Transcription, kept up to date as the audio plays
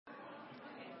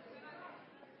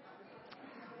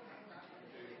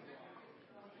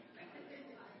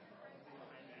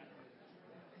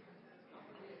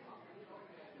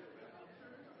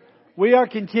We are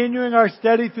continuing our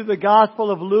study through the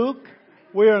Gospel of Luke.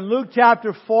 We are in Luke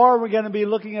chapter 4. We're going to be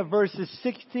looking at verses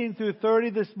 16 through 30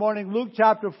 this morning. Luke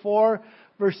chapter 4,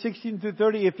 verse 16 through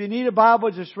 30. If you need a Bible,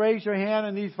 just raise your hand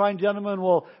and these fine gentlemen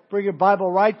will bring your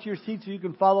Bible right to your seat so you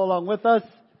can follow along with us.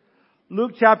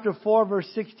 Luke chapter 4, verse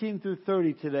 16 through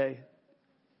 30 today.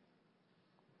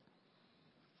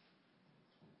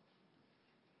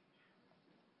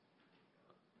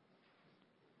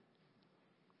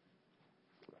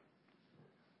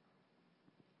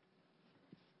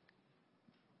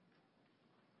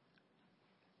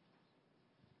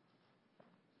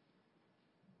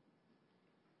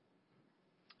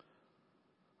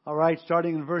 All right,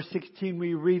 starting in verse 16,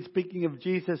 we read, speaking of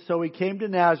Jesus, so he came to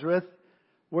Nazareth,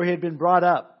 where he had been brought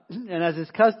up. And as his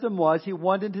custom was, he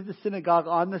went into the synagogue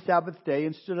on the Sabbath day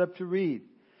and stood up to read.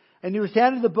 And he was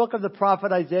handed the book of the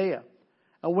prophet Isaiah.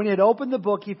 And when he had opened the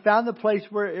book, he found the place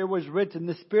where it was written,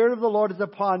 "The Spirit of the Lord is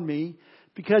upon me,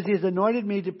 because he has anointed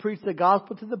me to preach the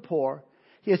gospel to the poor.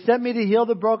 He has sent me to heal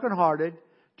the brokenhearted,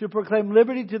 to proclaim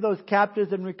liberty to those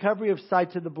captives and recovery of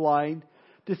sight to the blind,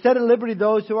 to set at liberty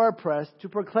those who are oppressed, to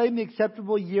proclaim the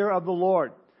acceptable year of the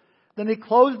Lord." Then he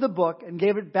closed the book and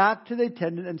gave it back to the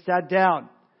attendant and sat down.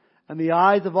 And the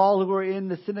eyes of all who were in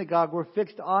the synagogue were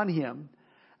fixed on him.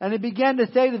 And he began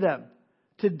to say to them,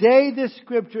 "Today this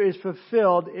scripture is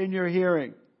fulfilled in your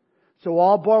hearing." So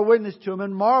all bore witness to him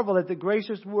and marveled at the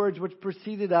gracious words which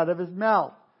proceeded out of his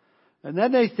mouth. And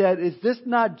then they said, "Is this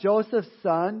not Joseph's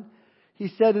son?" He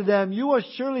said to them, "You will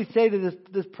surely say to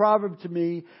this proverb to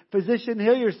me, 'Physician,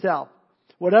 heal yourself.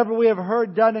 Whatever we have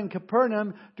heard done in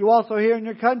Capernaum, do also here in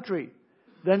your country.'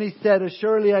 Then he said,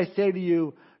 'Assuredly I say to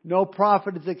you, no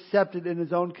prophet is accepted in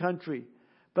his own country.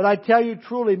 But I tell you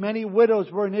truly, many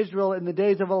widows were in Israel in the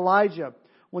days of Elijah,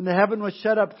 when the heaven was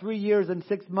shut up 3 years and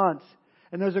 6 months,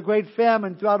 and there was a great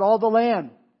famine throughout all the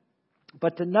land.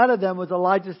 But to none of them was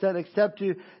Elijah sent except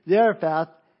to Zarephath,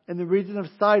 in the region of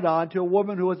Sidon, to a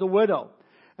woman who was a widow.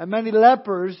 And many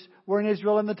lepers were in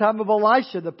Israel in the time of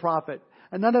Elisha the prophet,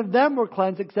 and none of them were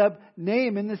cleansed except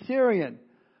Naaman the Syrian."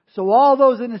 So all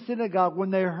those in the synagogue, when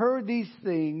they heard these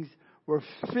things, were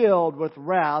filled with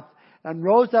wrath, and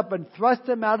rose up and thrust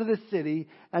him out of the city,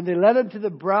 and they led him to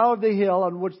the brow of the hill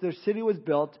on which their city was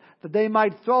built, that they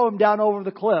might throw him down over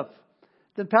the cliff.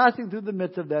 Then passing through the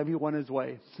midst of them, he went his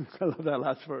way. I love that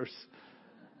last verse.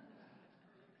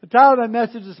 The title of my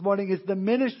message this morning is The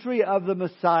Ministry of the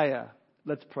Messiah.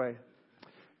 Let's pray.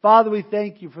 Father, we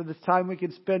thank you for this time we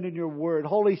can spend in your word.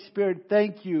 Holy Spirit,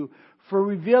 thank you for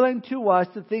revealing to us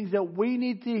the things that we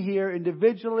need to hear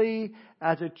individually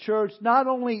as a church. Not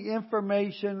only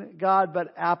information, God,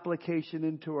 but application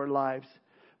into our lives.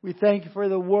 We thank you for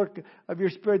the work of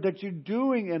your Spirit that you're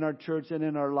doing in our church and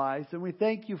in our lives. And we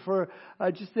thank you for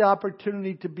just the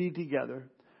opportunity to be together.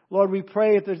 Lord, we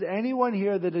pray if there's anyone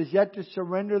here that is yet to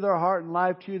surrender their heart and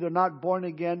life to you, they're not born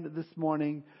again this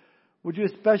morning, would you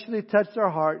especially touch their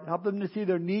heart, help them to see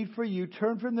their need for you,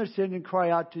 turn from their sin and cry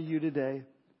out to you today.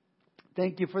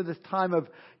 Thank you for this time of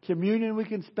communion we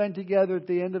can spend together at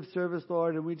the end of service,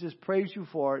 Lord, and we just praise you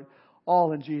for it,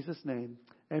 all in Jesus' name.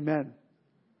 Amen.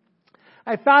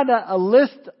 I found a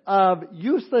list of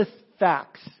useless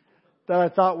facts that I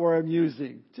thought were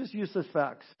amusing. Just useless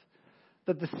facts.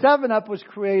 That the 7-Up was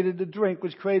created, the drink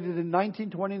was created in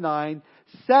 1929.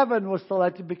 7 was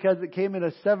selected because it came in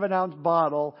a 7-ounce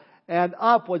bottle. And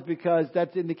up was because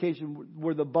that's the indication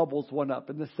where the bubbles went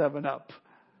up in the 7-Up.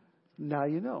 Now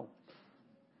you know.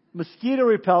 Mosquito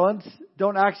repellents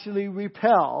don't actually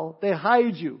repel. They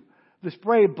hide you. The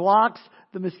spray blocks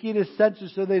the mosquito's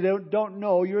senses so they don't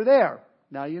know you're there.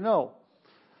 Now you know.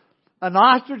 An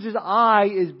ostrich's eye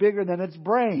is bigger than its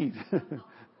brain.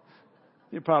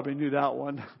 You probably knew that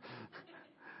one.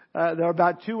 They're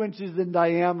about 2 inches in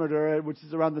diameter, which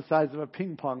is around the size of a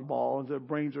ping pong ball, and their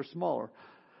brains are smaller.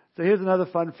 So here's another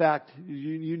fun fact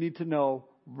you need to know.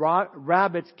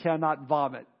 Rabbits cannot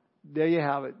vomit. There you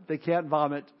have it. They can't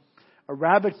vomit. A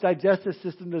rabbit's digestive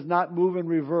system does not move in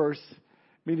reverse,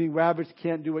 meaning rabbits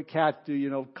can't do what cats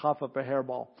do, cough up a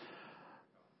hairball.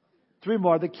 3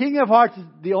 more. The King of Hearts is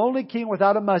the only king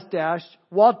without a mustache.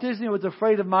 Walt Disney was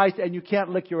afraid of mice, and you can't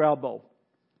lick your elbow.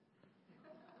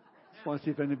 Just want to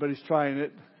see if anybody's trying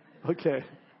it. Okay.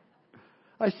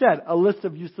 I said a list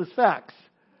of useless facts.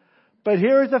 But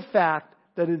here is a fact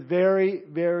that is very,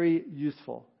 very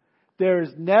useful. There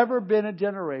has never been a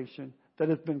generation that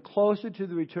has been closer to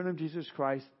the return of Jesus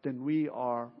Christ than we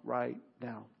are right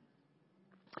now.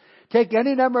 Take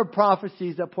any number of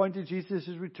prophecies that point to Jesus'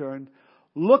 return.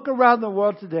 Look around the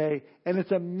world today, and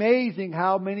it's amazing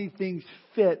how many things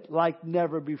fit like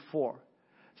never before.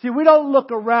 See, we don't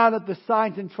look around at the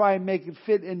signs and try and make it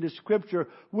fit into Scripture.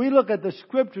 We look at the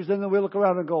Scriptures and then we look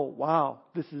around and go, wow,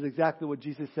 this is exactly what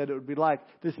Jesus said it would be like.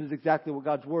 This is exactly what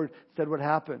God's Word said would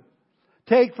happen.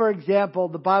 Take, for example,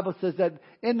 the Bible says that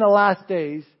in the last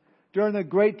days, during the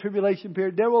Great Tribulation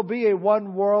period, there will be a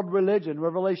one world religion.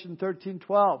 Revelation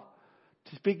 13:12.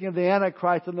 Speaking of the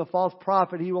Antichrist and the false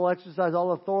prophet, he will exercise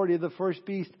all authority of the first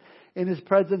beast in his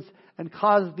presence and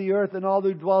cause the earth and all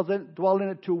who dwell in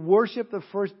it to worship the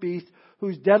first beast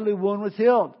whose deadly wound was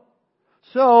healed.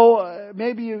 So,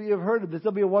 maybe you've heard of this.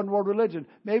 There'll be a one world religion.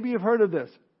 Maybe you've heard of this.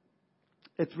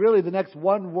 It's really the next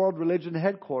one world religion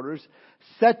headquarters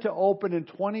set to open in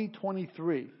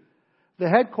 2023. The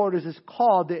headquarters is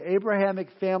called the Abrahamic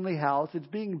Family House. It's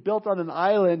being built on an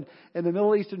island in the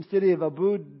Middle Eastern city of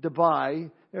Abu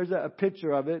Dhabi. There's a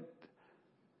picture of it.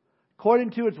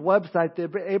 According to its website, the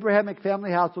Abrahamic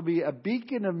Family House will be a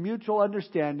beacon of mutual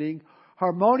understanding,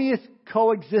 harmonious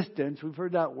coexistence, we've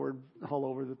heard that word all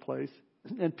over the place,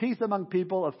 and peace among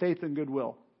people of faith and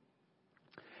goodwill.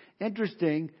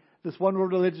 Interesting, this one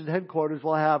world religion headquarters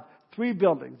will have 3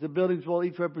 buildings. The buildings will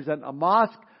each represent a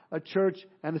mosque, a church,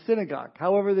 and a synagogue.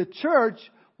 However, the church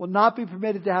will not be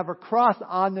permitted to have a cross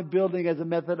on the building as a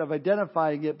method of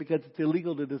identifying it because it's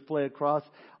illegal to display a cross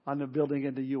on the building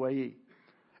in the UAE.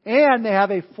 And they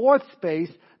have a 4th space,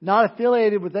 not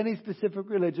affiliated with any specific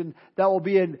religion, that will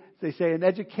be an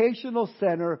educational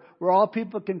center where all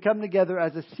people can come together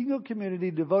as a single community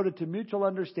devoted to mutual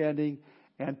understanding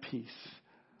and peace.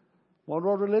 One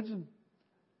world religion.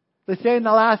 They say in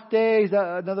the last days,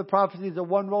 another prophecy is a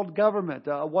one world government,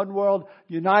 a one world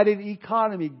united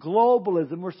economy,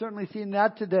 globalism. We're certainly seeing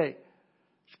that today.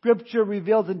 Scripture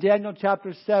reveals in Daniel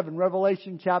chapter 7,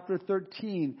 Revelation chapter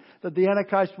 13, that the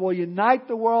Antichrist will unite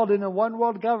the world in a one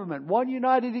world government, one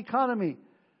united economy.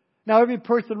 Now, every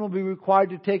person will be required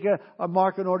to take a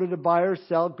mark in order to buy or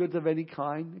sell goods of any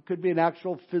kind. It could be an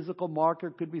actual physical mark, or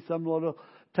it could be some little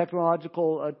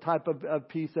technological type of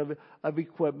piece of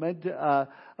equipment.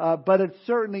 But it's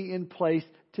certainly in place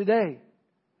today.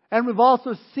 And we've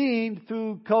also seen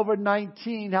through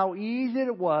COVID-19 how easy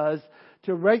it was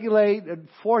to regulate and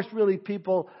force really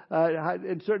people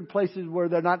in certain places where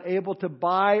they're not able to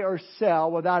buy or sell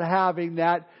without having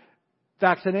that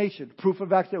vaccination, proof of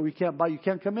vaccination. We can't buy, you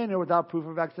can't come in here without proof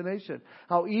of vaccination.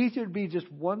 How easy it would be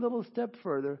just one little step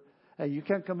further. Hey, you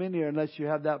can't come in here unless you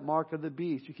have that mark of the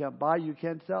beast. You can't buy, you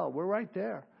can't sell. We're right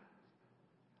there.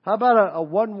 How about a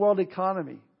one world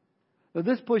economy? Now,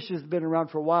 this push has been around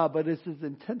for a while, but this has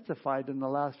intensified in the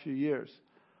last few years.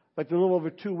 Like a little over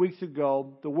 2 weeks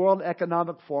ago, the World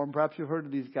Economic Forum, perhaps you've heard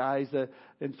of these guys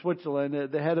in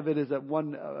Switzerland. The head of it is a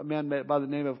man by the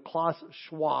name of Klaus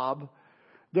Schwab.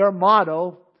 Their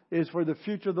motto is for the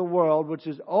future of the world, which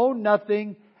is own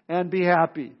nothing and be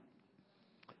happy.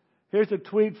 Here's a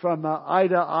tweet from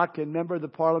Ida Auken, member of the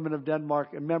Parliament of Denmark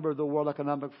and member of the World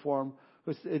Economic Forum.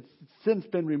 It's since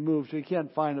been removed, so you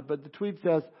can't find it. But the tweet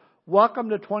says, "Welcome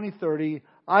to 2030.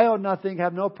 I own nothing,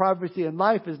 have no privacy, and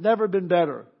life has never been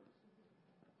better."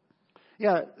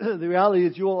 Yeah, the reality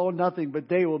is you will own nothing, but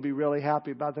they will be really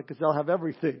happy about that because they'll have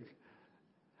everything.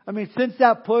 I mean, since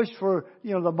that push for,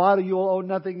 the motto, you will own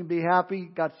nothing and be happy,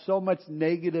 got so much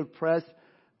negative press,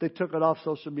 they took it off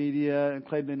social media and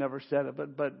claimed they never said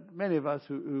it. But many of us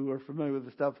who are familiar with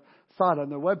the stuff saw it on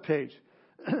their webpage.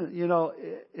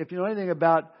 If you know anything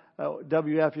about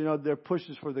WF, their push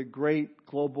is for the great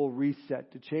global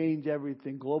reset, to change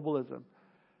everything, globalism.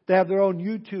 They have their own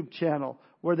YouTube channel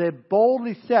where they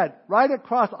boldly said, right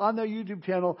across on their YouTube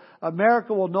channel,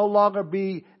 America will no longer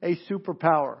be a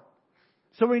superpower.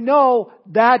 So we know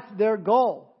that's their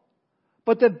goal.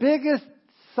 But the biggest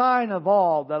sign of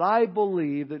all that I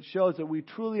believe that shows that we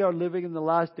truly are living in the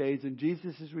last days and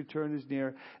Jesus' return is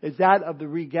near is that of the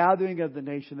regathering of the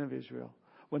nation of Israel.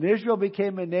 When Israel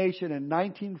became a nation in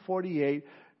 1948,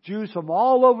 Jews from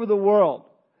all over the world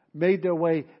made their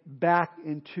way back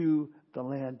into the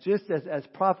land, just as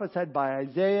prophesied by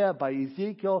Isaiah, by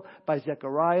Ezekiel, by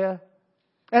Zechariah.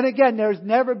 And again, there's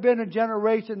never been a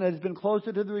generation that has been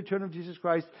closer to the return of Jesus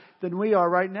Christ than we are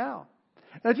right now.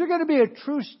 And if you're going to be a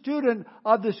true student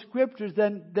of the Scriptures,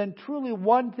 then truly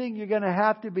one thing you're going to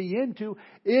have to be into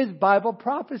is Bible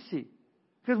prophecy.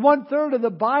 Because 1/3 of the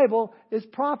Bible is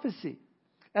prophecy.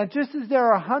 And just as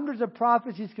there are hundreds of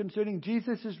prophecies concerning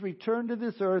Jesus' return to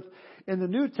this earth in the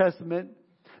New Testament,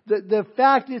 the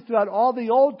fact is throughout all the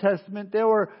Old Testament, there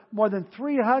were more than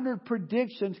 300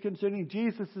 predictions concerning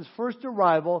Jesus' first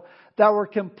arrival that were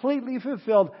completely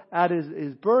fulfilled at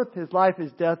His birth, His life,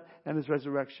 His death, and His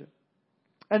resurrection.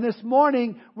 And this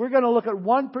morning, we're going to look at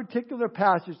one particular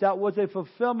passage that was a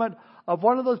fulfillment of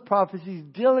one of those prophecies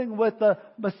dealing with the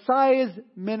Messiah's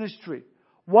ministry.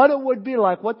 What it would be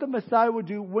like, what the Messiah would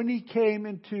do when He came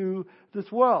into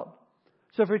this world.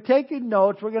 So if you're taking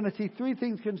notes, we're going to see three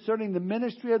things concerning the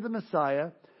ministry of the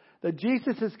Messiah. That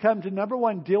Jesus has come to, number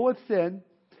one, deal with sin.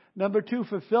 Number two,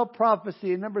 fulfill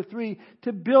prophecy. And number three,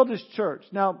 to build His church.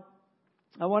 Now,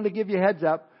 I want to give you a heads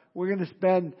up. We're going to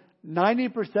spend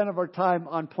 90% of our time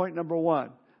on point number one.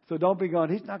 So don't be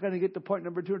going, he's not going to get to point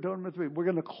number two or number three. We're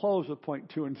going to close with point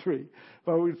 2 and 3.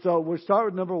 So we'll start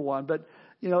with number one. But,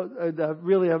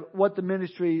 really what the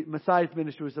ministry, Messiah's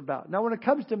ministry was about. Now, when it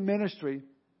comes to ministry,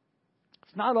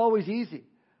 it's not always easy.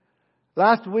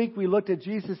 Last week, we looked at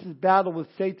Jesus' battle with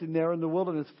Satan there in the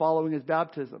wilderness following His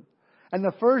baptism. And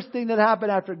the first thing that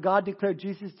happened after God declared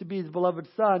Jesus to be His beloved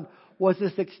Son was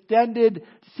this extended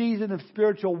season of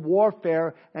spiritual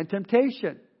warfare and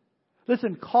temptation.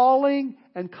 Listen, calling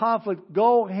and conflict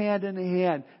go hand in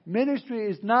hand. Ministry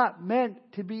is not meant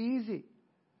to be easy.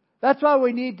 That's why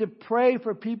we need to pray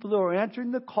for people who are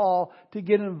answering the call to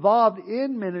get involved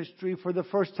in ministry for the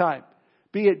first time.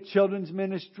 Be it children's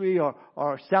ministry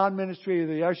or sound ministry or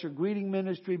the usher greeting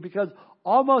ministry, because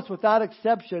almost without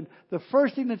exception, the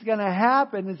first thing that's going to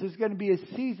happen is there's going to be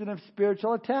a season of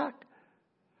spiritual attack.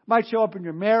 It might show up in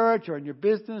your marriage or in your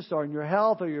business or in your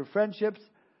health or your friendships.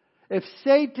 If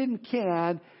Satan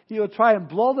can, he will try and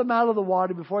blow them out of the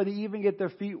water before they even get their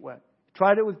feet wet.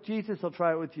 Tried it with Jesus, he'll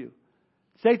try it with you.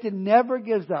 Satan never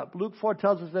gives up. Luke 4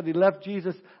 tells us that he left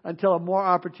Jesus until a more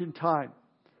opportune time.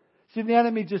 See, the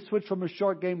enemy just switched from a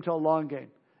short game to a long game.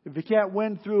 If you can't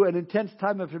win through an intense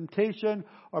time of temptation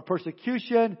or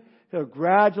persecution, he'll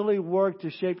gradually work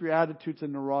to shape your attitudes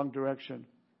in the wrong direction.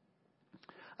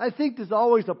 I think there's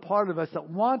always a part of us that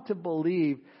want to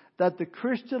believe that the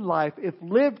Christian life, if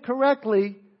lived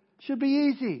correctly, should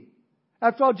be easy.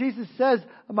 After all, Jesus says,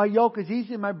 my yoke is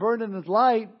easy and my burden is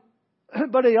light.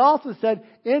 But He also said,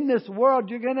 in this world,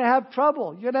 you're going to have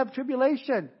trouble. You're going to have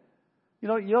tribulation. You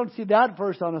don't see that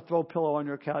verse on a throw pillow on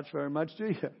your couch very much, do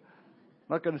you? I'm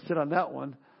not going to sit on that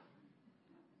one.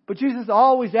 But Jesus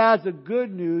always adds the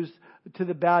good news to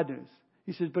the bad news.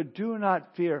 He says, but do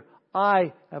not fear.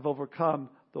 I have overcome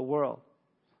the world.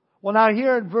 Well, now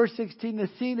here in verse 16, the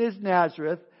scene is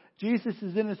Nazareth. Jesus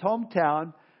is in His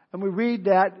hometown. And we read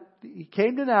that He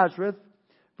came to Nazareth,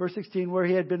 verse 16, where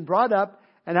He had been brought up.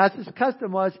 And as His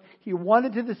custom was, He went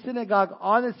into the synagogue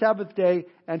on the Sabbath day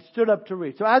and stood up to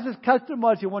read. So as His custom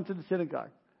was, He went to the synagogue.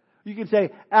 You can say,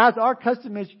 as our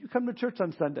custom is, you come to church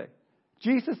on Sunday.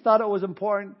 Jesus thought it was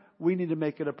important. We need to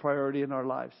make it a priority in our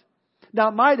lives. Now,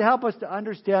 it might help us to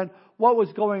understand what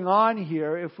was going on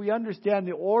here if we understand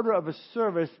the order of a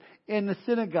service in the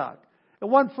synagogue. It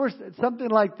went first something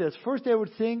like this. First, they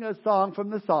would sing a song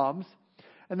from the Psalms.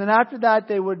 And then after that,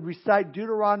 they would recite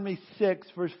Deuteronomy 6,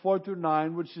 verse 4 through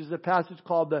 9, which is a passage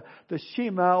called the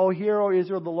Shema. O hear, O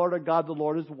Israel, the Lord our God, the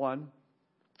Lord is one.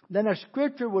 Then a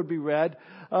scripture would be read.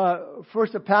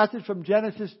 First, a passage from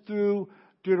Genesis through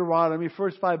Deuteronomy,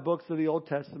 first 5 books of the Old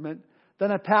Testament.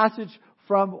 Then a passage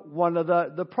from one of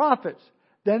the prophets.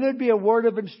 Then there'd be a word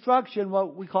of instruction,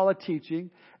 what we call a teaching.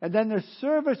 And then the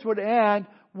service would end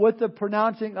with the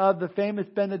pronouncing of the famous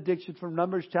benediction from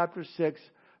Numbers chapter 6,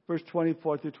 verse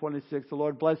 24 through 26. The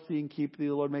Lord bless thee and keep thee.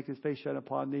 The Lord make His face shine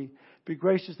upon thee. Be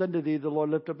gracious unto thee. The Lord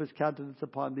lift up His countenance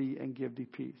upon thee and give thee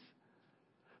peace.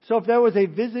 So if there was a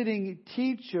visiting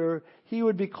teacher, he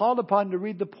would be called upon to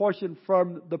read the portion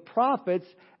from the prophets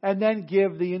and then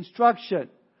give the instruction.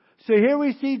 So here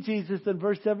we see Jesus in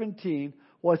verse 17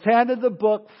 was handed the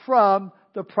book from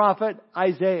the prophet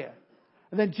Isaiah.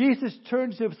 And then Jesus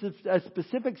turns to a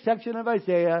specific section of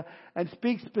Isaiah and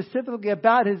speaks specifically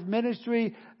about His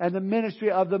ministry and the ministry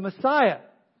of the Messiah.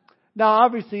 Now,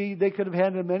 obviously, they could have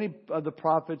handed him any of the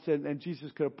prophets and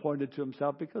Jesus could have pointed to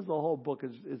Himself because the whole book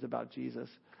is about Jesus.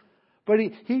 But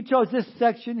he chose this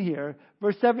section here.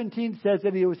 Verse 17 says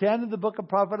that He was handed the book of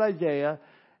prophet Isaiah.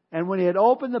 And when He had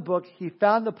opened the book, He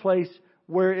found the place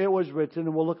where it was written.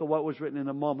 And we'll look at what was written in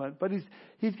a moment. But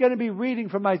he's going to be reading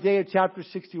from Isaiah chapter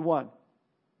 61.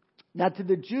 Now, to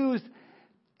the Jews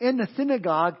in the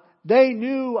synagogue, they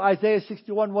knew Isaiah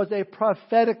 61 was a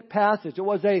prophetic passage. It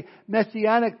was a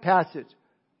messianic passage.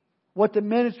 What the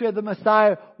ministry of the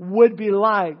Messiah would be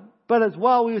like. But as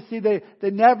well, we see they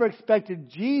never expected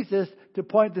Jesus to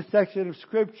point the section of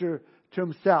Scripture to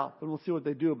Himself. And we'll see what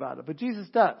they do about it. But Jesus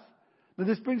does. Now,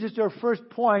 this brings us to our first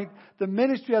point. The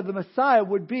ministry of the Messiah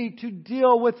would be to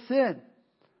deal with sin.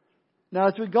 Now,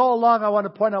 as we go along, I want to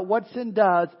point out what sin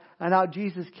does and how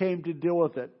Jesus came to deal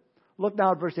with it. Look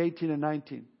now at verse 18 and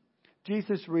 19.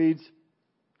 Jesus reads,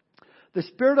 The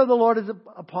Spirit of the Lord is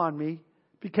upon me,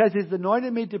 because He's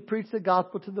anointed me to preach the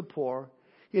gospel to the poor.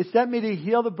 He has sent me to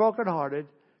heal the brokenhearted,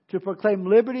 to proclaim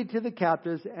liberty to the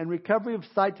captives and recovery of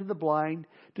sight to the blind,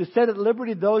 to set at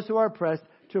liberty those who are oppressed,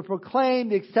 to proclaim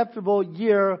the acceptable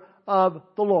year of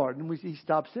the Lord. And he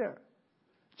stops there.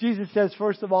 Jesus says,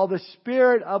 first of all, the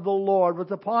Spirit of the Lord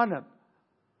was upon Him.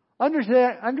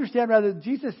 Understand rather,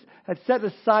 Jesus had set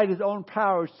aside His own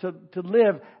powers to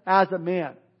live as a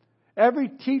man. Every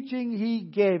teaching He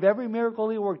gave, every miracle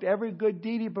He worked, every good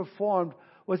deed He performed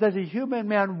was as a human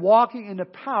man walking in the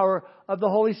power of the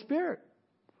Holy Spirit.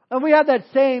 And we have that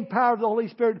same power of the Holy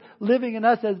Spirit living in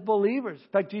us as believers. In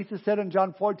fact, Jesus said in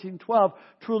John 14:12,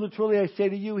 truly, truly, I say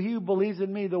to you, he who believes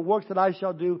in me, the works that I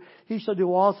shall do, he shall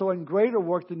do also, and greater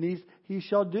works than these he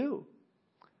shall do.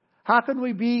 How can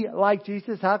we be like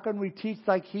Jesus? How can we teach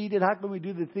like He did? How can we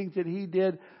do the things that He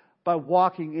did? By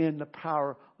walking in the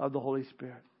power of the Holy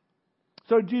Spirit.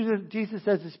 So Jesus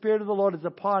says, the Spirit of the Lord is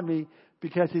upon me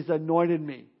because He's anointed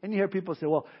me. And you hear people say,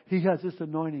 well, He has this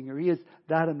anointing or He has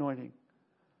that anointing.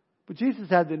 But Jesus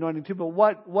had the anointing too.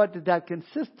 But what did that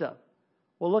consist of?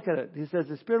 Well, look at it. He says,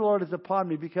 the Spirit of the Lord is upon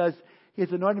me because He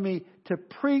has anointed me to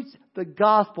preach the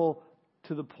gospel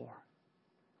to the poor.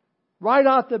 Right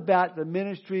off the bat, the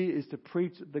ministry is to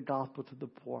preach the gospel to the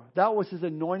poor. That was His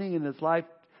anointing in His life,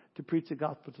 to preach the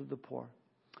gospel to the poor.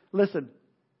 Listen,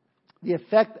 the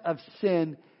effect of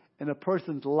sin in a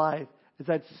person's life is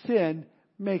that sin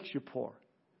makes you poor.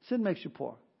 Sin makes you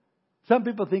poor. Some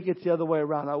people think it's the other way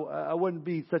around. I wouldn't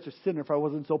be such a sinner if I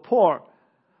wasn't so poor.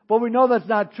 But we know that's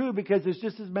not true because there's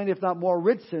just as many, if not more,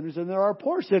 rich sinners than there are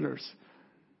poor sinners.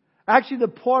 Actually, the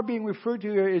poor being referred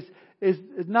to here is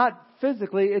not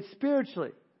physically, it's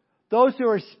spiritually. Those who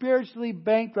are spiritually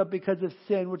bankrupt because of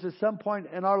sin, which at some point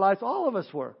in our lives, all of us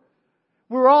were.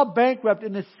 We're all bankrupt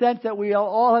in the sense that we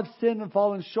all have sinned and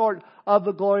fallen short of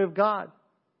the glory of God.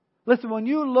 Listen, when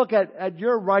you look at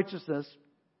your righteousness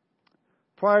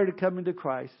prior to coming to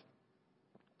Christ,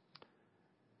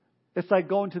 it's like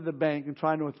going to the bank and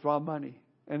trying to withdraw money.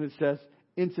 And it says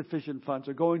insufficient funds.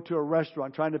 Or going to a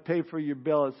restaurant trying to pay for your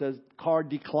bill. It says card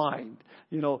declined.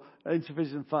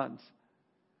 Insufficient funds.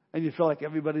 And you feel like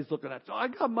everybody's looking at, so I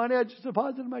got money, I just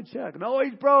deposited my check. No,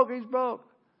 he's broke.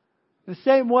 The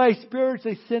same way,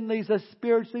 spiritually, sin leaves us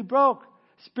spiritually broke,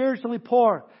 spiritually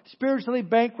poor, spiritually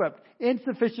bankrupt,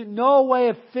 insufficient, no way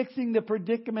of fixing the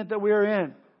predicament that we are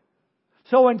in.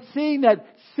 So in seeing that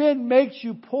sin makes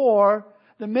you poor,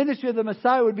 the ministry of the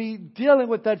Messiah would be dealing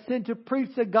with that sin to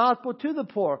preach the gospel to the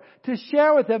poor, to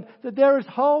share with them that there is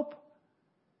hope.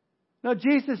 Now,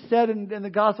 Jesus said in the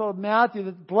Gospel of Matthew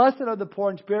that blessed are the poor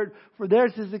in spirit, for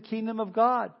theirs is the kingdom of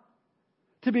God.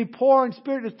 To be poor in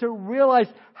spirit is to realize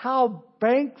how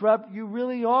bankrupt you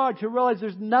really are. To realize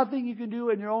there's nothing you can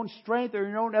do in your own strength or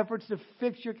your own efforts to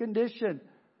fix your condition.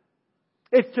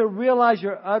 It's to realize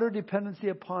your utter dependency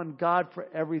upon God for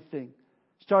everything,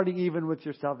 starting even with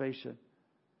your salvation.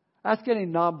 Ask any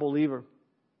non-believer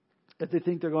if they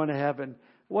think they're going to heaven.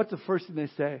 What's the first thing they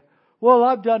say? Well,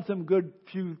 I've done some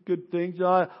few good things.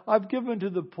 I've given to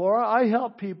the poor. I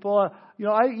help people.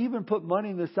 I even put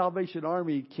money in the Salvation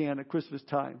Army can at Christmas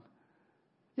time.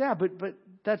 Yeah, but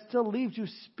that still leaves you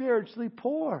spiritually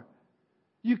poor.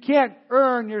 You can't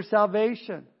earn your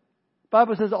salvation. The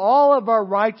Bible says all of our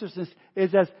righteousness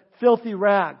is as filthy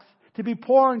rags. To be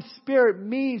poor in spirit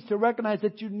means to recognize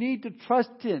that you need to trust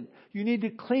in, you need to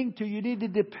cling to, you need to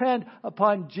depend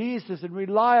upon Jesus and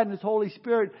rely on His Holy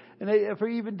Spirit and for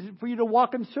you to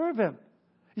walk and serve Him.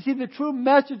 You see, the true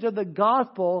message of the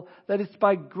gospel, that it's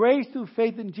by grace through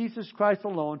faith in Jesus Christ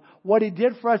alone, what He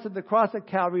did for us at the cross of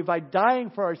Calvary by dying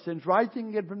for our sins, rising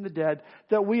again from the dead,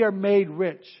 that we are made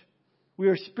rich. We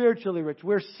are spiritually rich.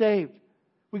 We're saved.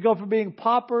 We go from being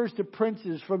paupers to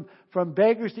princes, from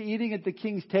beggars to eating at the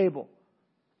king's table.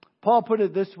 Paul put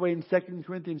it this way in 2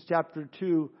 Corinthians chapter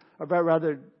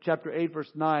 8,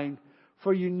 verse 9.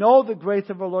 For you know the grace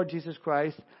of our Lord Jesus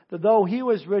Christ, that though He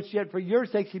was rich, yet for your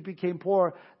sakes He became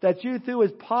poor, that you through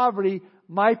His poverty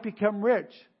might become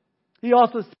rich. He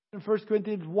also said in 1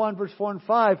 Corinthians 1, verse 4 and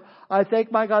 5, I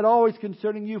thank my God always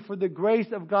concerning you for the grace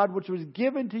of God which was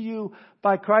given to you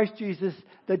by Christ Jesus,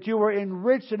 that you were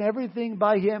enriched in everything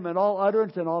by Him, in all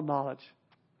utterance and all knowledge.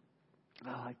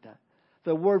 I like that.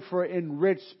 The word for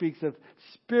enriched speaks of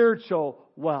spiritual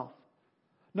wealth.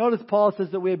 Notice Paul says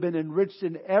that we have been enriched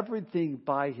in everything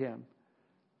by Him.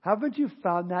 Haven't you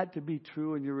found that to be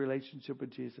true in your relationship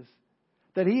with Jesus?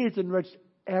 That He has enriched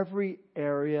every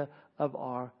area of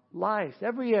our lives.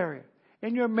 Every area.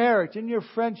 In your marriage, in your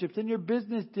friendships, in your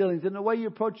business dealings, in the way you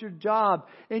approach your job,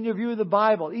 in your view of the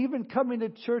Bible. Even coming to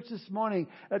church this morning,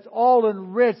 it's all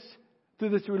enriched through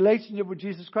this relationship with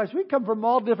Jesus Christ. We come from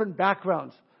all different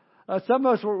backgrounds. Some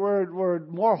of us were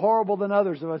more horrible than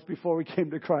others of us before we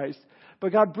came to Christ.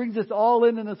 But God brings us all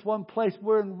in this one place.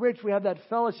 We're enriched. We have that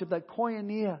fellowship, that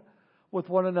koinonia with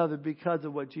one another because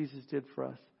of what Jesus did for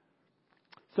us.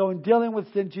 So in dealing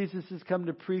with sin, Jesus has come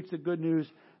to preach the good news,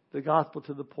 the gospel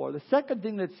to the poor. The second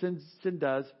thing that sin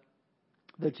does,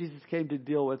 that Jesus came to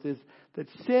deal with, is that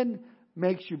sin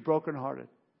makes you brokenhearted.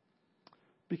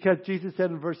 Because Jesus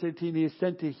said in verse 18, He is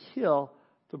sent to heal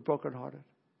the brokenhearted.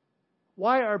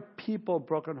 Why are people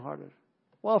brokenhearted?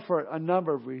 Well, for a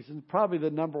number of reasons. Probably the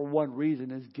number one reason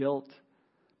is guilt.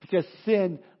 Because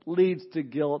sin leads to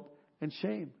guilt and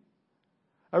shame.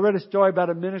 I read a story about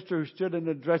a minister who stood and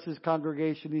addressed his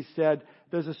congregation. He said,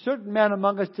 there's a certain man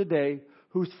among us today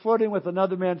who's flirting with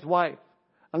another man's wife.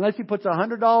 Unless he puts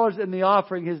 $100 in the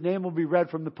offering, his name will be read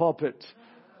from the pulpit.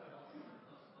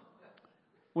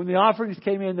 When the offerings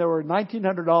came in, there were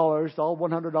 $1,900, all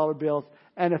 $100 bills,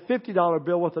 and a $50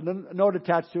 bill with a note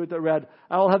attached to it that read,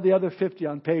 I will have the other 50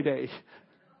 on payday.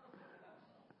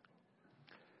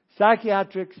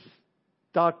 Psychiatrics,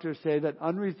 doctors say that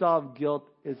unresolved guilt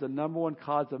is the number one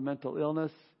cause of mental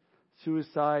illness,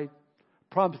 suicide,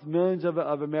 prompts millions of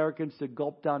Americans to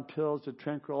gulp down pills to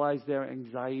tranquilize their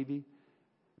anxiety.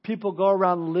 People go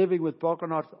around living with broken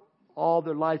hearts all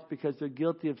their lives because they're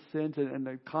guilty of sins and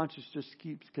their conscience just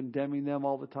keeps condemning them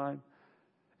all the time.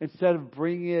 Instead of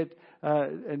bringing it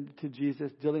to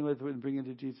Jesus, dealing with it and bringing it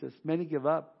to Jesus, many give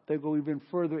up. They go even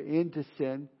further into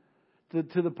sin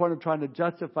to the point of trying to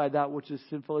justify that which is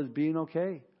sinful as being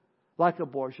okay. Like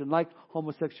abortion, like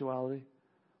homosexuality.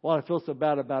 Well, I feel so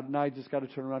bad about it, now I just got to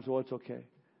turn around and say, well, it's okay.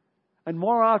 And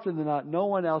more often than not, no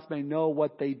one else may know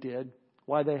what they did,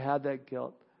 why they had that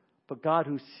guilt. But God,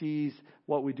 who sees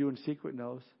what we do in secret,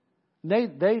 knows.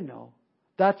 They know.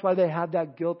 That's why they have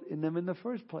that guilt in them in the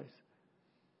first place.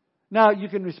 Now, you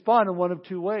can respond in one of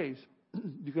two ways.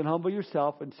 You can humble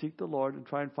yourself and seek the Lord and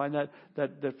try and find that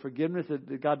forgiveness,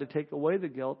 that God to take away the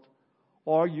guilt.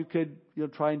 Or you could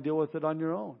try and deal with it on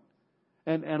your own.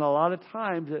 And a lot of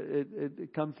times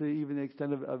it comes to even the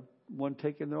extent of one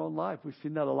taking their own life. We've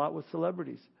seen that a lot with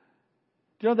celebrities.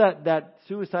 Do you know that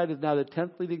suicide is now the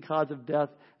 10th leading cause of death,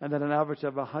 and that an average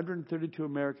of 132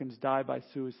 Americans die by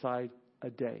suicide a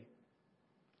day?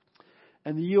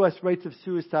 And the U.S. rates of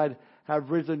suicide have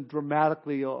risen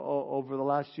dramatically over the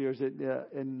last years.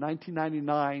 In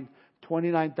 1999,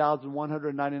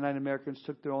 29,199 Americans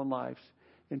took their own lives.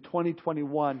 In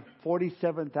 2021,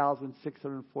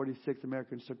 47,646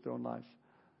 Americans took their own lives.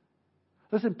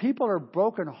 Listen, people are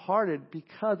brokenhearted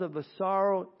because of the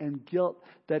sorrow and guilt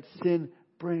that sin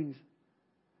brings.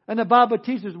 And the Bible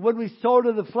teaches when we sow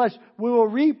to the flesh, we will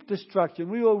reap destruction.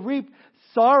 We will reap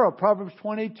sorrow. Proverbs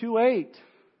 22:8.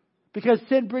 Because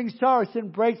sin brings sorrow. Sin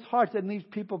breaks hearts and leaves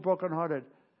people brokenhearted.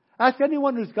 Ask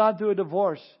anyone who's gone through a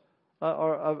divorce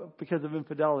or because of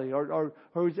infidelity or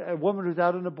who's a woman who's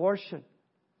had an abortion.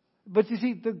 But you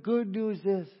see, the good news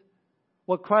is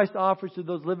what Christ offers to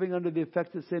those living under the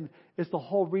effects of sin is the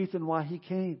whole reason why He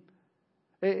came.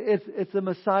 It's the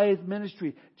Messiah's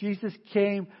ministry. Jesus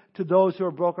came to those who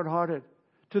are brokenhearted,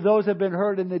 to those who have been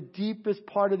hurt in the deepest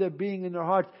part of their being in their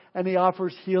hearts, and He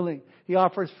offers healing. He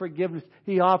offers forgiveness.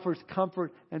 He offers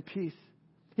comfort and peace.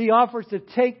 He offers to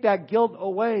take that guilt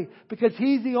away because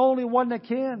He's the only one that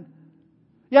can.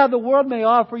 Yeah, the world may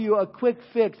offer you a quick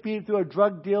fix, be it through a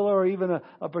drug dealer or even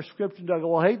a prescription drug.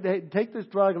 Well, hey, take this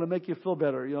drug and it'll make you feel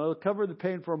better. It'll cover the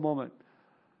pain for a moment.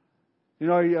 You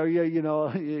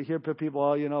hear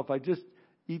people, if I just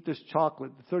eat this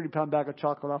chocolate, the 30-pound bag of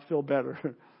chocolate, I'll feel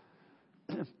better.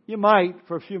 You might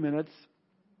for a few minutes,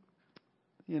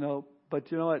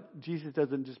 but you know what? Jesus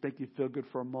doesn't just make you feel good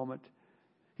for a moment.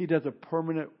 He does a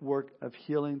permanent work of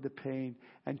healing the pain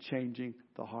and changing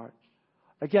the heart.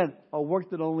 Again, a work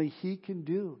that only He can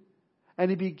do. And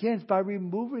He begins by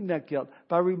removing that guilt,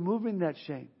 by removing that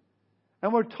shame.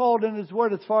 And we're told in His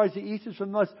Word, as far as the east is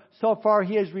from us, so far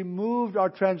He has removed our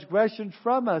transgressions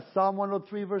from us. Psalm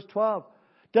 103, verse 12.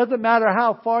 Doesn't matter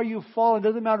how far you've fallen,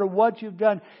 doesn't matter what you've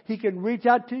done, He can reach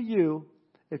out to you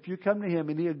if you come to Him,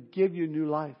 and He'll give you new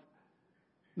life.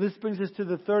 This brings us to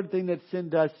the third thing that sin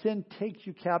does. Sin takes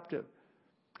you captive.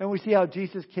 And we see how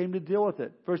Jesus came to deal with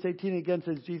it. Verse 18 again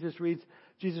says, Jesus read,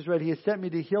 He has sent me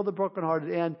to heal the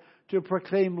brokenhearted and to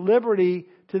proclaim liberty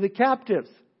to the captives.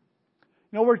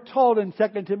 We're told in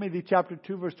 2 Timothy chapter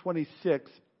 2, verse 26,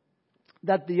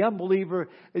 that the unbeliever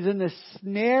is in the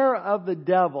snare of the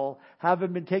devil,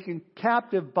 having been taken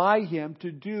captive by him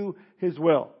to do his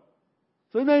will.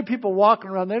 So many people walking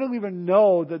around, they don't even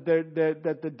know that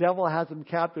the devil has them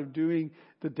captive doing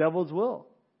the devil's will.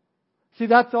 See,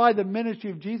 that's why the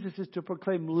ministry of Jesus is to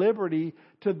proclaim liberty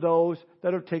to those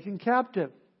that are taken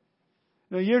captive.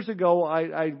 Years ago,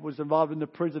 I was involved in the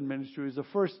prison ministry. It was the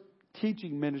first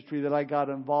teaching ministry that I got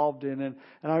involved in. And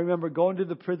I remember going to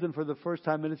the prison for the first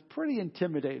time, and it's pretty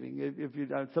intimidating. If you,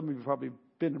 some of you have probably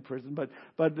been in prison, but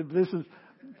this is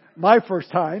my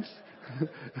first time.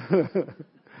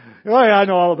 Oh, yeah, I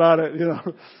know all about it,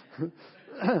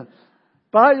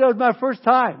 But it was my first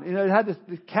time. It had this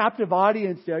captive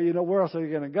audience there. Where else are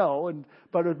you going to go?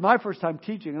 But it was my first time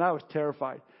teaching, and I was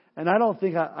terrified. And I don't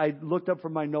think I looked up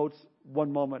from my notes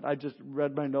one moment. I just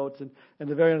read my notes, and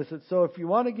the very end I said, so if you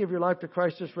want to give your life to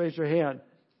Christ, just raise your hand.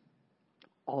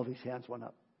 All these hands went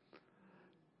up.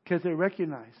 Because they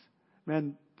recognized,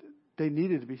 man, they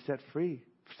needed to be set free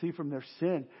from their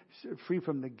sin, free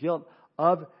from the guilt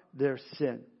of their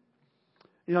sin.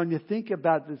 And you think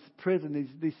about this prison,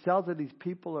 these cells that these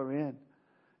people are in.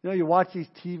 You watch these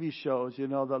TV shows, the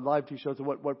live TV shows of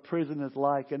what prison is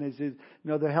like. And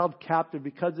they're held captive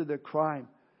because of their crime.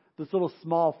 This little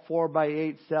small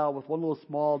 4x8 cell with one little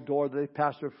small door that they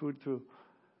pass their food through.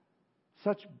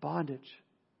 Such bondage.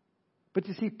 But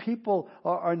you see, people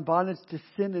are in bondage to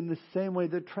sin in the same way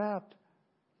they're trapped.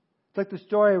 It's like the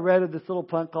story I read of this little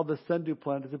plant called the sendu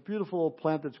plant. It's a beautiful little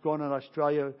plant that's grown in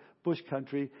Australia, bush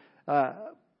country.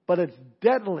 But it's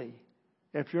deadly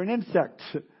if you're an insect.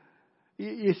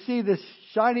 You see this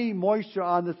shiny moisture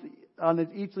on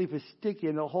each leaf is sticky,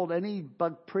 and it'll hold any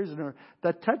bug prisoner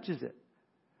that touches it.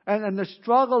 And the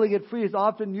struggle to get free is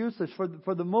often useless.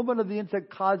 For the movement of the insect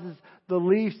causes the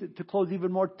leaves to close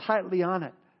even more tightly on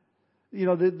it.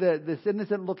 This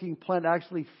innocent looking plant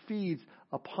actually feeds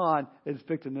upon its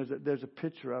victim. There's a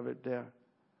picture of it there.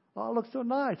 Oh, it looks so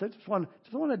nice. I just want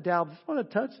to dabble. Just want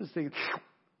to touch this thing.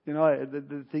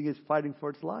 The thing is fighting for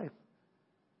its life.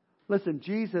 Listen,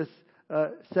 Jesus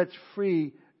sets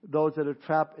free those that are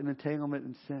trapped in entanglement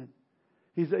and sin.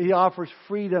 He offers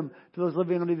freedom to those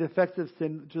living under the effects of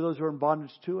sin, to those who are in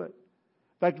bondage to it.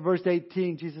 Back to verse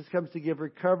 18, Jesus comes to give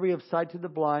recovery of sight to the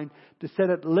blind, to set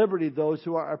at liberty those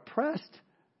who are oppressed.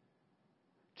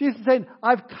 Jesus is saying,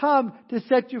 I've come to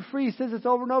set you free. He says this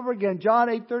over and over again. John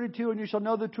 8:32, and you shall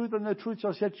know the truth, and the truth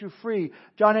shall set you free.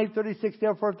 John 8:36,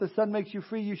 therefore if the Son makes you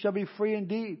free, you shall be free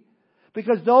indeed.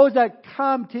 Because those that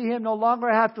come to Him no longer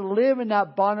have to live in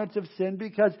that bondage of sin,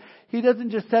 because He doesn't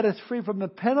just set us free from the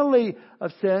penalty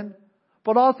of sin,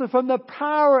 but also from the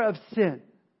power of sin.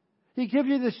 He gives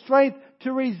you the strength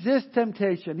to resist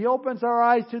temptation. He opens our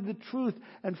eyes to the truth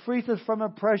and frees us from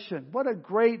oppression. What a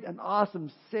great and awesome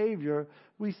Savior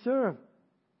we serve.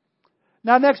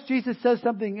 Now next, Jesus says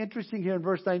something interesting here in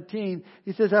verse 19.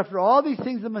 He says, after all these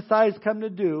things the Messiah has come to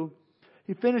do,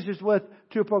 He finishes with,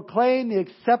 to proclaim the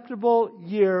acceptable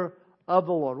year of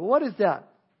the Lord. Well, what is that?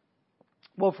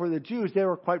 Well, for the Jews, they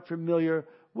were quite familiar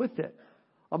with it.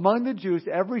 Among the Jews,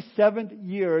 every seventh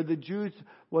year,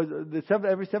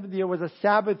 every seventh year was a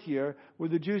Sabbath year, where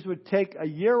the Jews would take a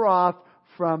year off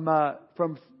from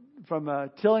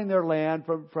tilling their land,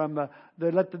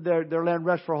 they let their land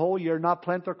rest for a whole year, not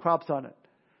plant their crops on it.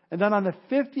 And then on the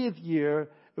 50th year,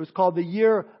 it was called the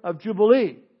year of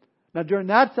Jubilee. Now, during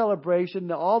that celebration,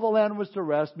 all the land was to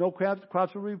rest. No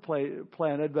crops were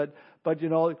planted, but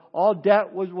all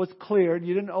debt was cleared.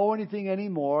 You didn't owe anything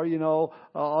anymore.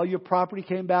 All your property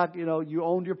came back. You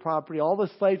owned your property. All the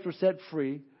slaves were set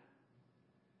free.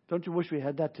 Don't you wish we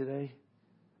had that today?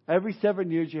 Every 7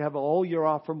 years, you have a whole year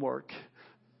off from work.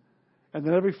 And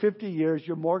then every 50 years,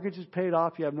 your mortgage is paid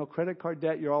off. You have no credit card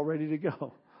debt. You're all ready to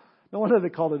go. No wonder they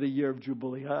called it a year of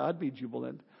Jubilee. I'd be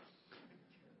jubilant.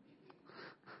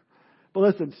 But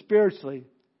listen, spiritually,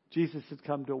 Jesus has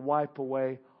come to wipe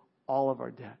away all of our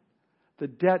debt. The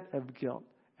debt of guilt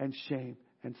and shame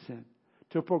and sin.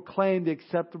 To proclaim the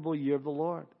acceptable year of the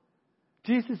Lord.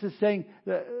 Jesus is saying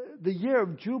the year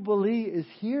of Jubilee is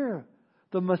here.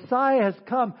 The Messiah has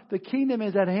come. The kingdom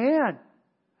is at hand.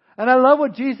 And I love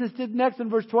what Jesus did next in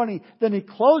verse 20. Then He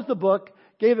closed the book,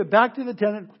 gave it back to the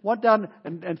tenant, went down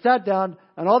and sat down,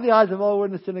 and all the eyes of all who were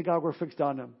in the synagogue were fixed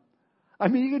on Him. I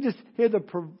mean, you could just hear you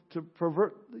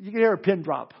could hear a pin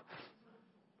drop.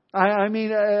 I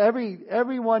mean,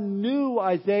 everyone knew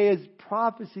Isaiah's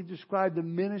prophecy described the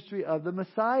ministry of the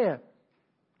Messiah.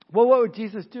 Well, what would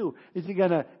Jesus do? Is He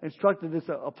going to instruct that this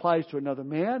applies to another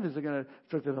man? Is He going to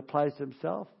instruct that it applies to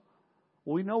Himself?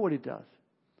 Well, we know what He does.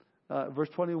 Verse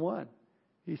 21.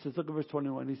 He says, look at verse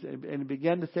 21. He said, and He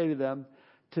began to say to them,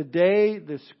 today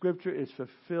the Scripture is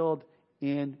fulfilled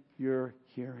in your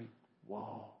hearing.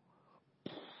 Whoa.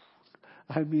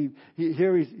 I mean,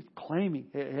 here He's claiming,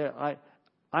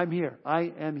 I'm here.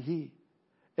 I am He.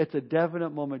 It's a definite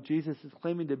moment. Jesus is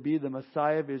claiming to be the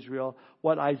Messiah of Israel.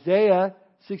 What Isaiah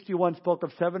 61 spoke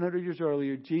of 700 years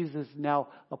earlier, Jesus is now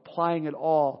applying it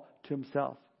all to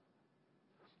himself.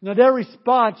 Now their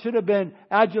response should have been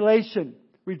adulation,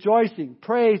 rejoicing,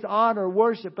 praise, honor,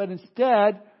 worship. But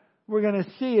instead, we're going to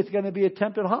see it's going to be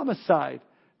attempted homicide.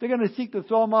 They're going to seek to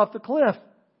throw him off the cliff.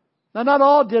 Now not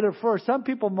all did at first. Some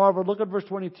people marveled. Look at verse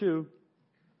 22.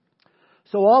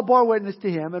 So all bore witness to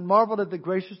him and marveled at the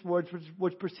gracious words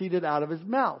which proceeded out of his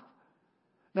mouth.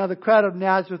 Now the crowd of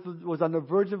Nazareth was on the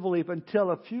verge of belief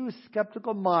until a few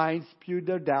skeptical minds spewed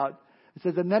their doubt. It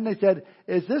says, and then they said,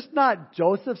 is this not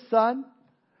Joseph's son?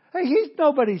 Hey, he's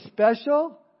nobody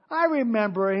special. I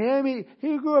remember him.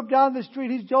 He grew up down the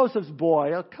street. He's Joseph's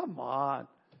boy. Oh, come on.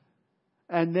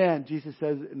 And then Jesus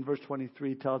says in verse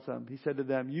 23, tells them, he said to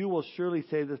them, you will surely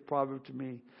say this proverb to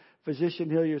me, physician,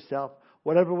 heal yourself.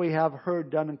 Whatever we have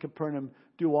heard done in Capernaum,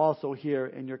 do also here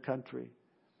in your country.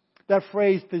 That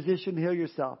phrase, physician, heal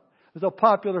yourself, was a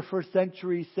popular first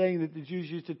century saying that the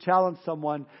Jews used to challenge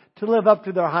someone to live up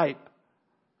to their hype.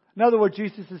 In other words,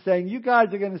 Jesus is saying, you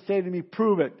guys are going to say to me,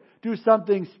 prove it. Do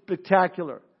something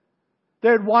spectacular. They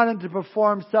had wanted to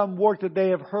perform some work that they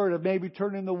have heard of, maybe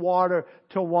turning the water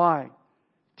to wine.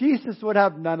 Jesus would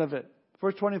have none of it.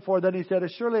 Verse 24, then he said,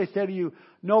 surely I say to you,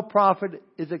 no prophet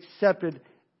is accepted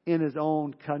in his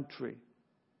own country.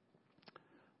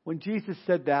 When Jesus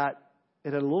said that,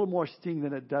 it had a little more sting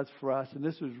than it does for us. And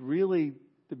this was really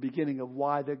the beginning of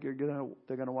why they're going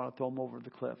to want to throw him over the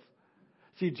cliff.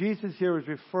 See, Jesus here is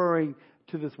referring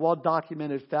to this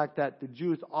well-documented fact that the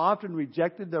Jews often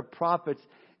rejected their prophets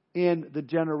in the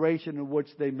generation in which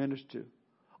they ministered to.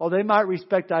 Oh, they might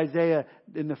respect Isaiah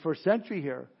in the first century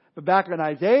here. But back in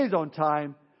Isaiah's own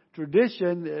time,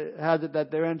 tradition has it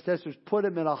that their ancestors put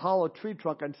him in a hollow tree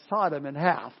trunk and sawed him in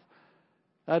half.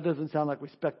 That doesn't sound like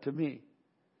respect to me.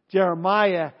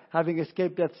 Jeremiah, having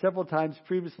escaped death several times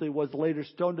previously, was later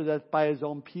stoned to death by his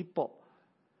own people.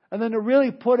 And then to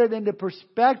really put it into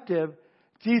perspective,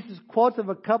 Jesus quotes of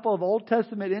a couple of Old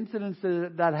Testament incidents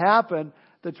that happened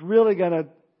that's really going to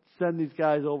send these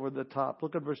guys over the top.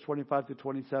 Look at verse 25 to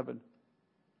 27.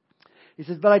 He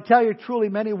says, but I tell you truly,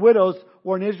 many widows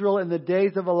were in Israel in the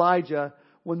days of Elijah,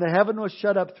 when the heaven was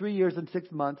shut up 3 years and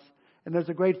 6 months, and there's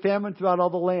a great famine throughout all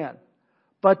the land.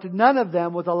 But to none of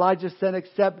them was Elijah sent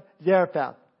except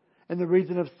Zarephath, in the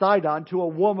region of Sidon, to a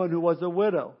woman who was a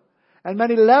widow. And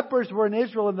many lepers were in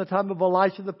Israel in the time of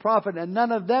Elisha the prophet, and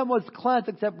none of them was cleansed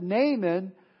except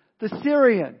Naaman the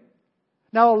Syrian.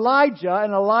 Now Elijah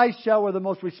and Elisha were the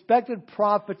most respected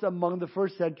prophets among the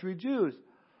first century Jews.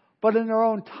 But in their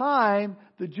own time,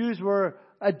 the Jews were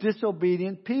a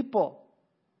disobedient people.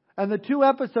 And the two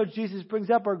episodes Jesus brings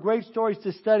up are great stories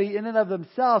to study in and of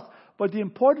themselves. But the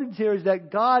importance here is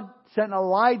that God sent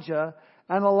Elijah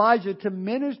and Elijah to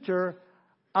minister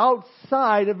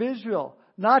outside of Israel.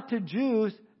 Not to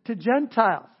Jews, to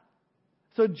Gentiles.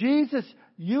 So Jesus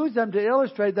used them to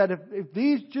illustrate that if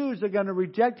these Jews are going to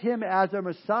reject him as their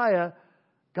Messiah,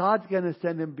 God's going to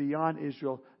send him beyond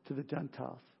Israel to the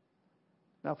Gentiles.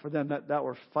 Now for them, that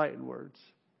were fighting words.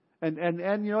 And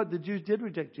you know what? The Jews did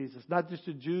reject Jesus. Not just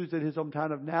the Jews in his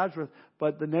hometown of Nazareth,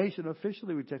 but the nation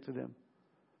officially rejected him.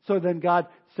 So then God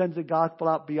sends the gospel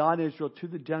out beyond Israel to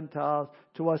the Gentiles,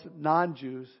 to us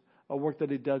non-Jews, a work that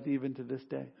he does even to this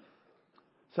day.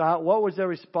 So what was their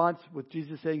response with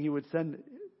Jesus saying he would send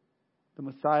the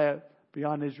Messiah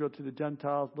beyond Israel to the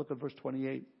Gentiles? Look at verse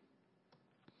 28.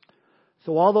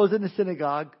 So all those in the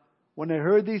synagogue, when they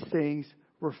heard these things,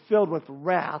 were filled with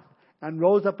wrath and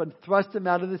rose up and thrust him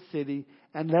out of the city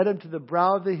and led him to the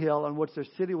brow of the hill on which their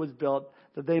city was built,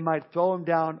 that they might throw him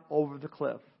down over the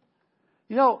cliff.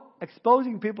 You know,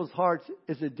 exposing people's hearts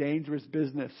is a dangerous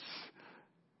business.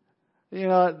 You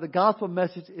know, the gospel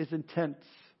message is intense.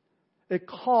 It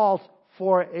calls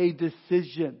for a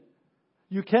decision.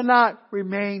 You cannot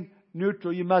remain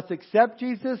neutral. You must accept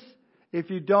Jesus. If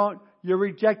you don't, you're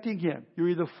rejecting him. You're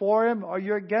either for him or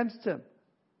you're against him.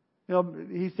 You know,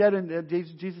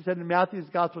 Jesus said in Matthew's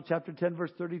Gospel, chapter 10,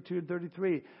 verse 32 and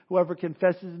 33, whoever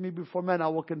confesses me before men, I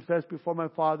will confess before my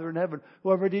Father in heaven.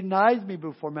 Whoever denies me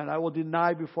before men, I will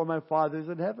deny before my Father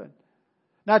in heaven.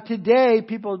 Now today,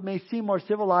 people may seem more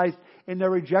civilized in their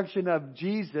rejection of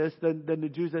Jesus than the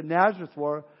Jews at Nazareth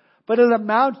were, but it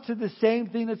amounts to the same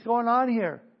thing that's going on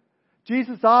here.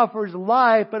 Jesus offers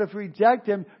life, but if you reject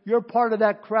him, you're part of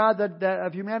that crowd that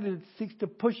of humanity that seeks to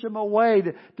push him away,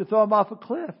 to throw him off a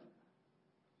cliff.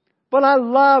 But I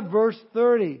love verse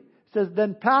 30. It says,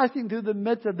 then passing through the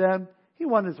midst of them, he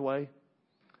went his way.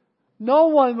 No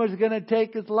one was going to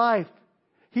take his life.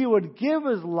 He would give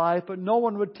his life, but no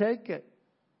one would take it.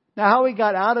 Now, how he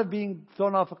got out of being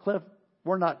thrown off a cliff,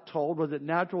 we're not told. Was it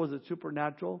natural? Was it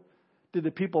supernatural? Did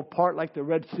the people part like the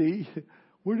Red Sea?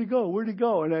 Where'd he go? Where'd he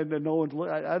go? And then no one's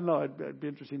I don't know. It'd be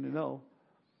interesting to know.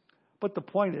 But the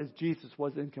point is, Jesus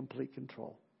was in complete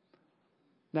control.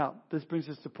 Now, this brings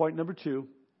us to point number 2.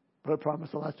 But I promise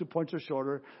the last 2 points are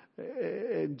shorter.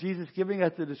 And Jesus giving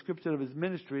us the description of his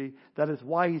ministry, that is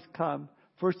why he's come.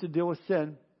 First, to deal with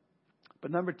sin. But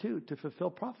number 2, to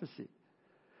fulfill prophecy.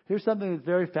 Here's something that's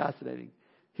very fascinating.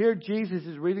 Here, Jesus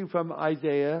is reading from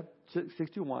Isaiah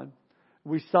 61.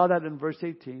 We saw that in verse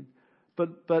 18.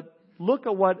 But look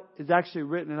at what is actually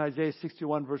written in Isaiah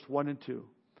 61, verse 1 and 2.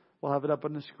 We'll have it up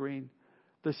on the screen.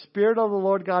 The Spirit of the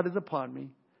Lord God is upon me,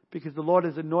 because the Lord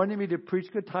has anointed me to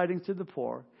preach good tidings to the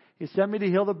poor. He sent me to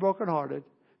heal the brokenhearted,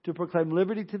 to proclaim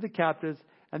liberty to the captives,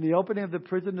 and the opening of the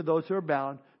prison to those who are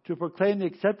bound, to proclaim the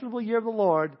acceptable year of the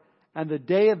Lord, and the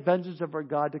day of vengeance of our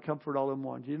God, to comfort all who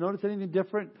mourn. Do you notice anything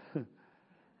different?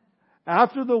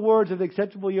 After the words of the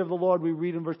acceptable year of the Lord, we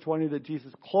read in verse 20 that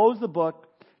Jesus closed the book,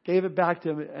 gave it back to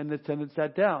him, and the attendant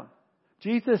sat down.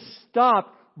 Jesus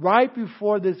stopped right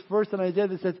before this verse in Isaiah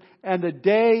that says, and the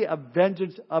day of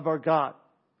vengeance of our God.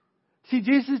 See,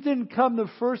 Jesus didn't come the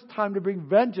first time to bring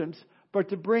vengeance, but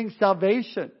to bring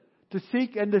salvation, to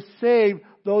seek and to save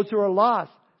those who are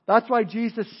lost. That's why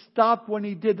Jesus stopped when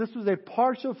he did. This was a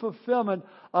partial fulfillment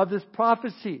of this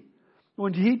prophecy.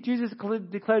 When Jesus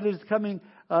declared his coming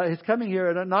here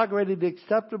and inaugurated the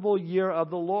acceptable year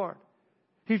of the Lord.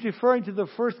 He's referring to the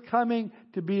first coming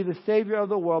to be the Savior of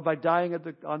the world by dying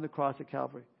on the cross at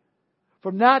Calvary.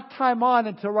 From that time on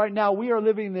until right now, we are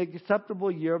living the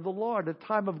acceptable year of the Lord, a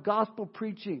time of gospel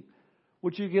preaching,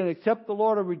 which you can accept the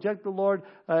Lord or reject the Lord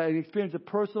and experience a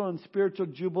personal and spiritual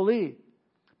jubilee.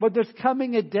 But there's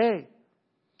coming a day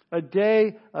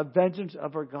of vengeance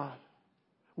of our God.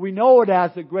 We know it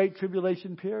as the Great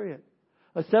Tribulation period.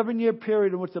 A 7-year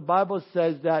period in which the Bible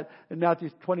says that, in Matthew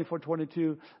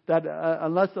 24:22, that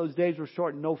unless those days were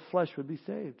shortened, no flesh would be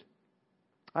saved.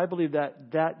 I believe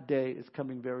that day is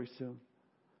coming very soon.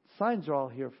 Signs are all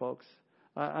here, folks.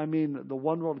 I mean, the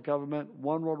one world government,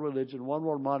 one world religion, one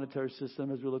world monetary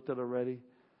system, as we looked at already.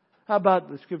 How about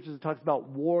the scriptures that talks about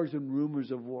wars and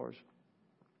rumors of wars?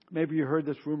 Maybe you heard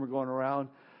this rumor going around.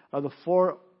 The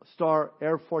 4-star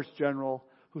Air Force general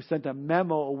who sent a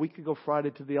memo a week ago Friday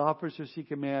to the officers he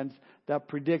commands that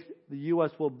predicts the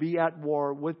U.S. will be at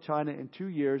war with China in 2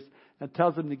 years, and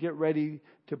tells them to get ready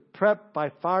to prep by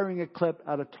firing a clip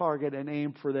at a target and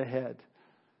aim for the head.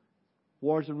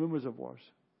 Wars and rumors of wars.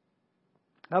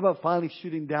 How about finally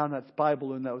shooting down that spy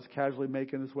balloon that was casually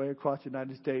making its way across the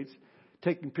United States,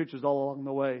 taking pictures all along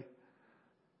the way?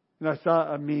 And I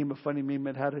saw a funny meme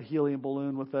that had a helium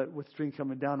balloon with string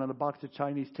coming down and a box of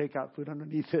Chinese takeout food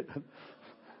underneath it.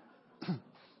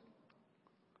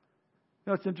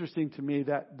 It's interesting to me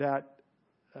that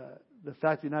the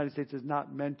fact the United States is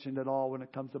not mentioned at all when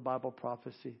it comes to Bible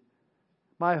prophecy.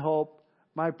 My hope,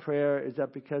 my prayer is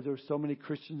that because there were so many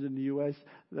Christians in the U.S.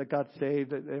 that got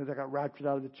saved, that got raptured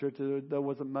out of the church, there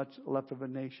wasn't much left of a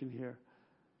nation here.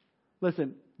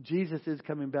 Listen, Jesus is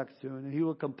coming back soon, and he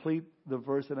will complete the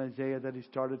verse in Isaiah that he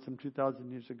started some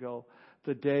 2,000 years ago,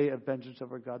 the day of vengeance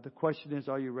of our God. The question is,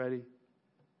 are you ready?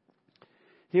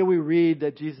 Here we read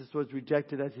that Jesus was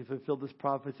rejected as he fulfilled this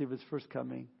prophecy of his first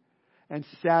coming. And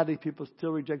sadly, people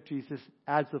still reject Jesus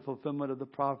as the fulfillment of the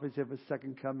prophecy of his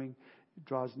second coming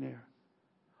draws near.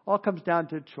 All comes down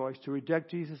to a choice, to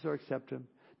reject Jesus or accept him,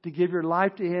 to give your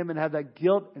life to him and have that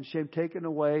guilt and shame taken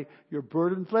away, your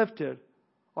burdens lifted,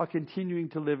 or continuing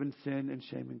to live in sin and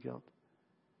shame and guilt.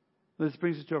 This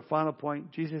brings us to our final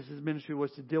point. Jesus' ministry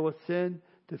was to deal with sin,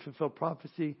 to fulfill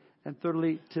prophecy, and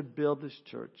thirdly, to build this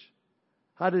church.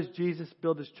 How does Jesus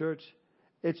build his church?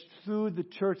 It's through the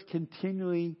church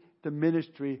continuing the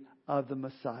ministry of the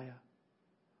Messiah.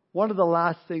 One of the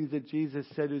last things that Jesus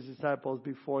said to his disciples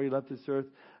before he left this earth,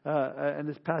 and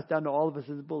is passed down to all of us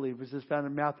as believers, is found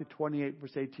in Matthew 28,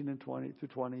 verse 18 and 20 through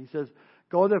 20. He says,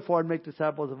 "Go therefore and make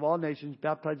disciples of all nations,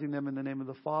 baptizing them in the name of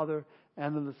the Father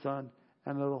and of the Son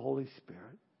and of the Holy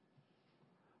Spirit."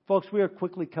 Folks, we are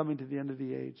quickly coming to the end of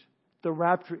the age. The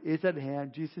rapture is at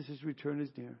hand. Jesus' return is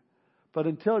near. But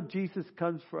until Jesus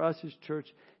comes for us, his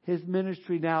church, his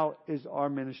ministry now is our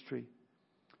ministry.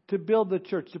 To build the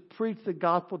church, to preach the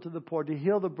gospel to the poor, to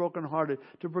heal the brokenhearted,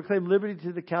 to proclaim liberty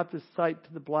to the captives, sight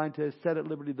to the blind, to set at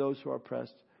liberty those who are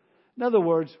oppressed. In other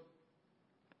words,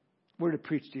 we're to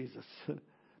preach Jesus.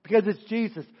 Because it's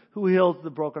Jesus who heals the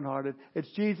brokenhearted.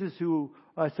 It's Jesus who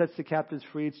sets the captives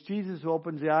free. It's Jesus who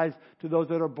opens the eyes to those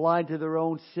that are blind to their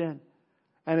own sin.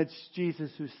 And it's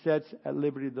Jesus who sets at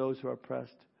liberty those who are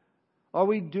oppressed. Are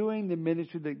we doing the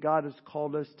ministry that God has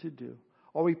called us to do?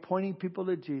 Are we pointing people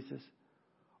to Jesus?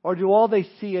 Or do all they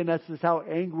see in us is how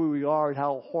angry we are and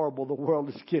how horrible the world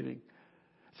is getting?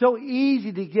 So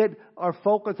easy to get our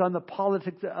focus on the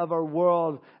politics of our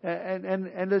world.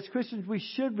 And as Christians we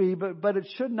should be, but it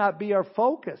should not be our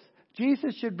focus.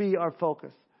 Jesus should be our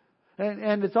focus.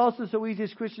 And it's also so easy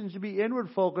as Christians to be inward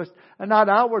focused and not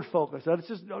outward focused.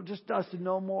 It's just us and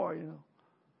no more,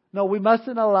 No, we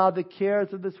mustn't allow the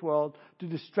cares of this world to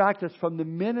distract us from the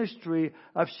ministry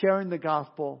of sharing the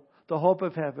gospel, the hope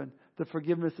of heaven, the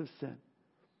forgiveness of sin.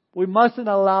 We mustn't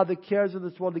allow the cares of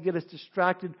this world to get us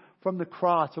distracted from the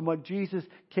cross, from what Jesus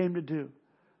came to do.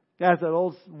 As that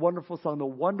old wonderful song, the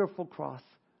wonderful cross.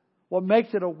 What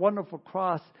makes it a wonderful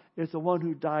cross is the one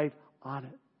who died on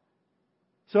it.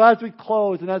 So as we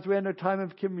close and as we enter time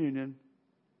of communion,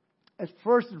 as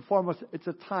first and foremost, it's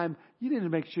a time you need to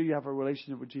make sure you have a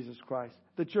relationship with Jesus Christ,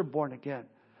 that you're born again,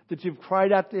 that you've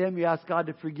cried out to Him, you ask God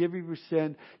to forgive you your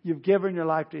sin, you've given your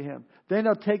life to Him. Then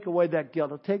He'll take away that guilt,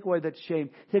 He'll take away that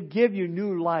shame, He'll give you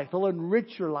new life, He'll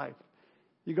enrich your life.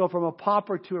 You go from a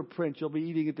pauper to a prince, you'll be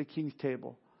eating at the King's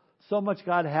table. So much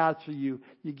God has for you,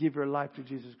 you give your life to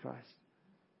Jesus Christ.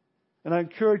 And I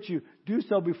encourage you, do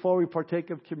so before we partake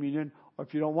of communion, or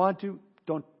if you don't want to,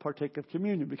 don't partake of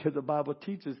communion, because the Bible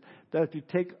teaches that if you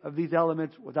take of these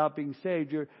elements without being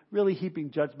saved, you're really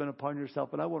heaping judgment upon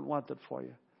yourself, and I wouldn't want that for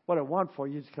you. What I want for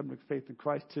you is to come to faith in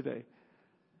Christ today.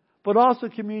 But also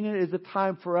communion is a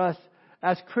time for us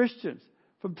as Christians.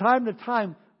 From time to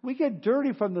time, we get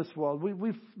dirty from this world.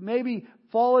 We've maybe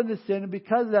fallen into sin, and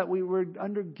because of that, we were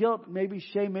under guilt, maybe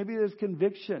shame, maybe there's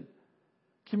conviction.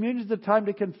 Communion is the time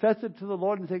to confess it to the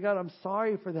Lord and say, God, I'm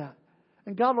sorry for that.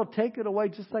 And God will take it away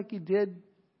just like He did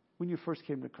when you first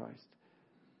came to Christ.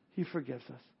 He forgives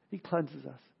us. He cleanses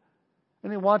us.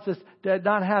 And He wants us to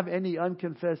not have any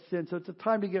unconfessed sin. So it's a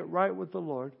time to get right with the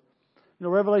Lord.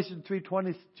 Revelation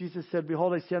 3:20, Jesus said,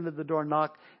 Behold, I stand at the door and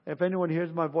knock. If anyone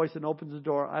hears my voice and opens the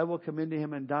door, I will come into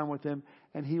him and dine with him,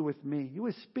 and he with me. He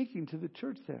was speaking to the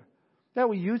church there. Now,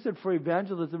 we use it for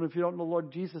evangelism. If you don't know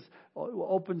Lord Jesus,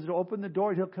 open the door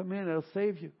and He'll come in and He'll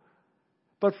save you.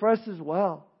 But for us as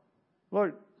well,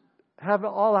 Lord, have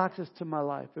all access to my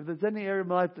life. If there's any area of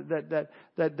my life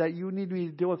that you need me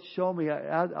to deal with, show me.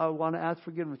 I want to ask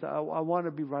forgiveness. I want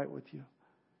to be right with you.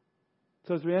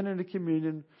 So as we enter into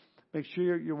communion, make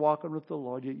sure you're walking with the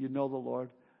Lord. You know the Lord.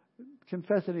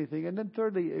 Confess anything. And then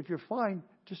thirdly, if you're fine,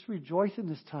 just rejoice in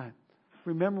this time.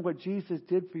 Remember what Jesus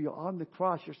did for you on the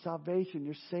cross. Your salvation.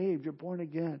 You're saved. You're born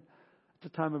again. It's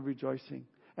a time of rejoicing.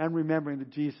 And remembering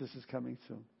that Jesus is coming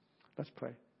soon. Let's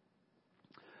pray.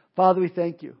 Father, we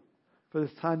thank You for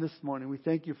this time this morning. We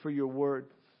thank You for Your word.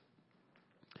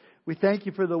 We thank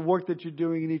You for the work that You're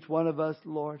doing in each one of us,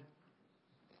 Lord.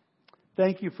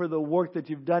 Thank You for the work that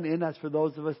You've done in us for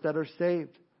those of us that are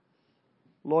saved.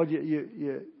 Lord,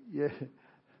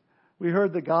 we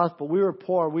heard the gospel. We were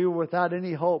poor. We were without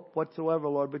any hope whatsoever,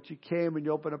 Lord. But You came and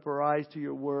You opened up our eyes to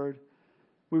Your word.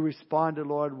 We responded,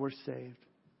 Lord, and we're saved.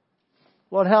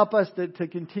 Lord, help us to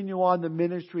continue on the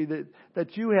ministry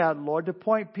that You had, Lord, to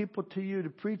point people to You, to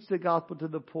preach the gospel to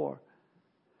the poor,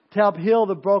 to help heal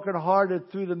the brokenhearted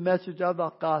through the message of the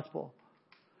gospel,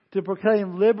 to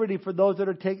proclaim liberty for those that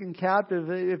are taken captive.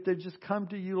 If they just come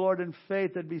to You, Lord, in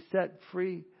faith, they'd be set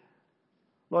free.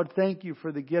 Lord, thank You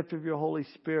for the gift of Your Holy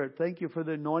Spirit. Thank You for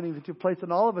the anointing that You placed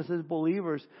on all of us as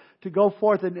believers to go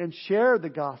forth and share the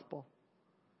gospel.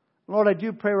 Lord, I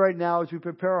do pray right now as we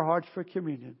prepare our hearts for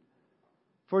communion.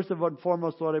 First of all and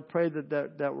foremost, Lord, I pray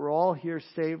that we're all here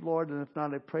saved, Lord. And if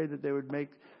not, I pray that they would make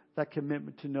that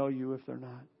commitment to know You if they're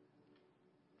not.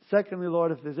 Secondly,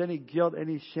 Lord, if there's any guilt,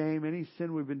 any shame, any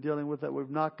sin we've been dealing with that we've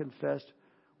not confessed,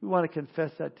 we want to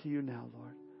confess that to You now,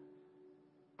 Lord.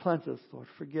 Cleanse us, Lord.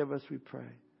 Forgive us, we pray.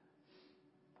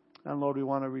 And Lord, we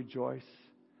want to rejoice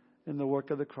in the work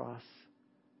of the cross.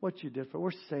 What You did for us.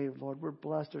 We're saved, Lord. We're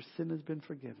blessed. Our sin has been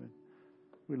forgiven.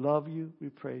 We love You. We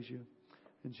praise You.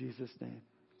 In Jesus' name.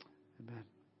 Amen.